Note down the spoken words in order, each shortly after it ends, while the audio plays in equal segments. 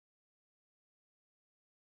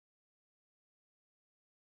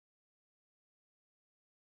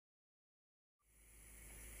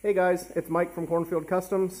Hey guys, it's Mike from Cornfield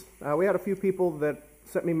Customs. We had a few people that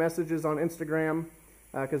sent me messages on Instagram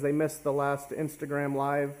because they missed the last Instagram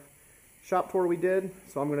live shop tour we did.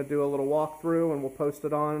 So I'm going to do a little walkthrough and we'll post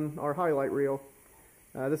it on our highlight reel.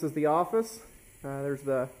 This is the office. There's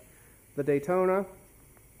the Daytona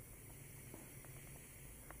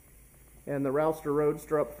and the Rouster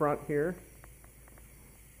Roadster up front here.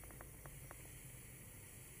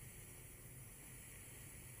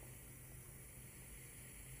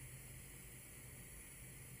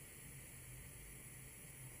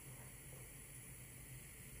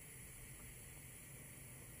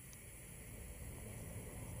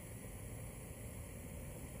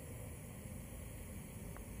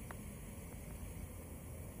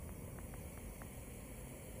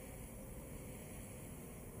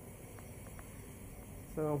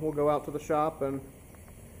 So we'll go out to the shop and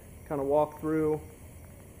kind of walk through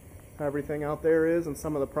how everything out there is and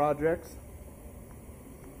some of the projects.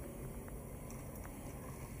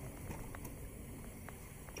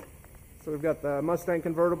 So we've got the Mustang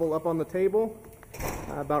convertible up on the table,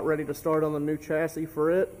 about ready to start on the new chassis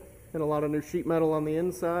for it, and a lot of new sheet metal on the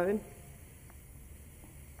inside.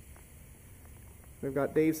 We've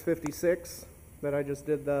got Dave's 56 that I just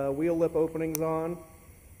did the wheel lip openings on.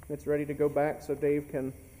 It's ready to go back so Dave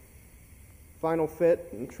can final fit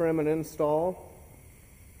and trim and install.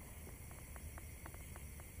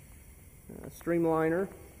 Streamliner.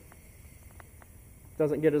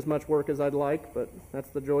 Doesn't get as much work as I'd like, but that's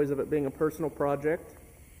the joys of it being a personal project.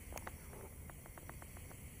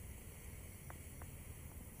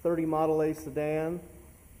 30 Model A sedan.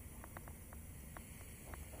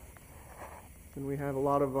 And we have a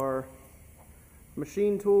lot of our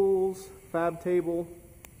machine tools, fab table,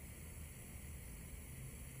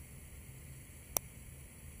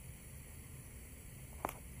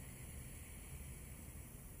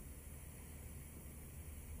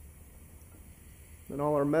 and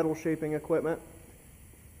all our metal shaping equipment,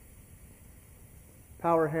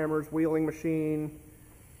 power hammers, wheeling machine,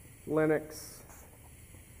 Linux,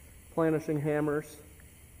 planishing hammers.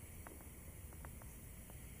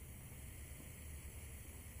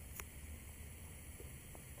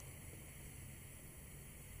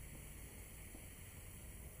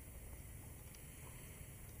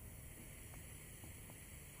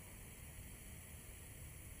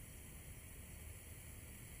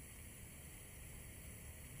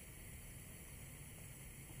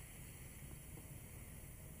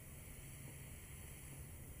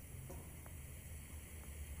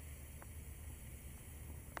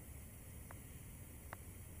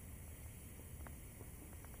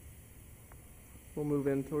 We'll move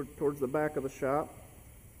in towards the back of the shop.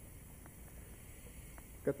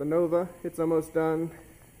 Got the Nova, it's almost done.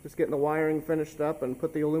 Just getting the wiring finished up and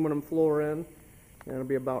put the aluminum floor in, and it'll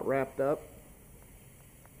be about wrapped up.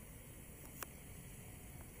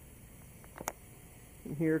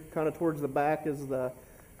 And here, kind of towards the back, is the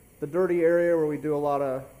dirty area where we do a lot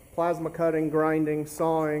of plasma cutting, grinding,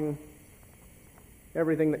 sawing,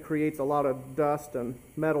 everything that creates a lot of dust and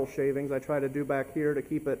metal shavings. I try to do back here to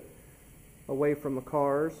keep it away from the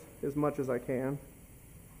cars as much as I can.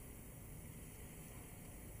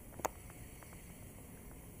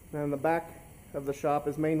 And the back of the shop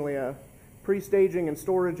is mainly a pre-staging and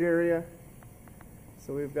storage area.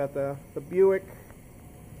 So we've got the Buick,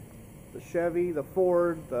 the Chevy, the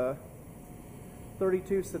Ford, the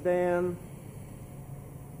 32 sedan,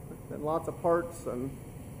 and lots of parts and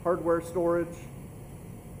hardware storage.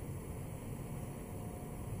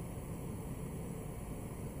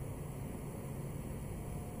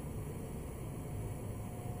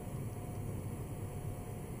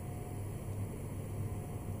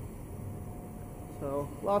 So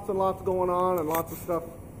lots and lots going on and lots of stuff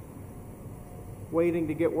waiting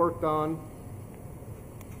to get worked on.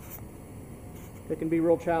 It can be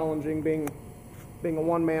real challenging being a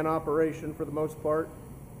one-man operation for the most part.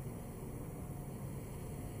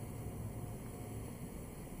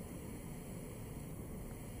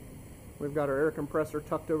 We've got our air compressor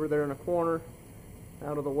tucked over there in a corner,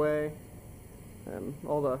 out of the way, and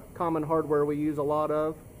all the common hardware we use a lot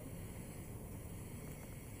of.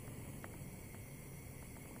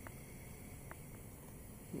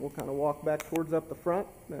 We'll kind of walk back towards up the front,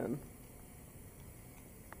 and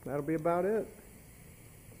that'll be about it.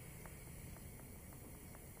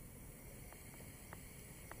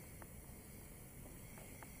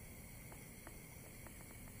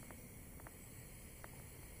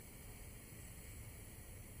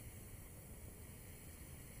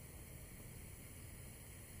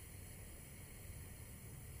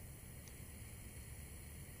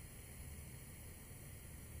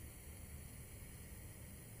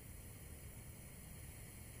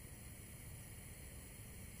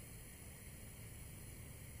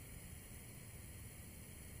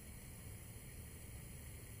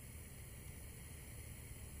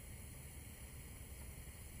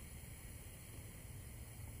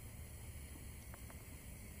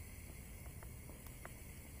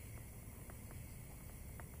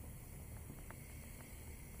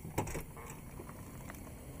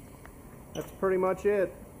 that's pretty much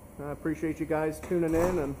it. I appreciate you guys tuning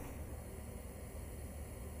in, and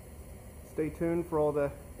stay tuned for all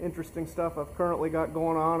the interesting stuff I've currently got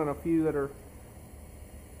going on, and a few that are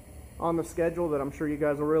on the schedule that I'm sure you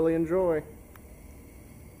guys will really enjoy.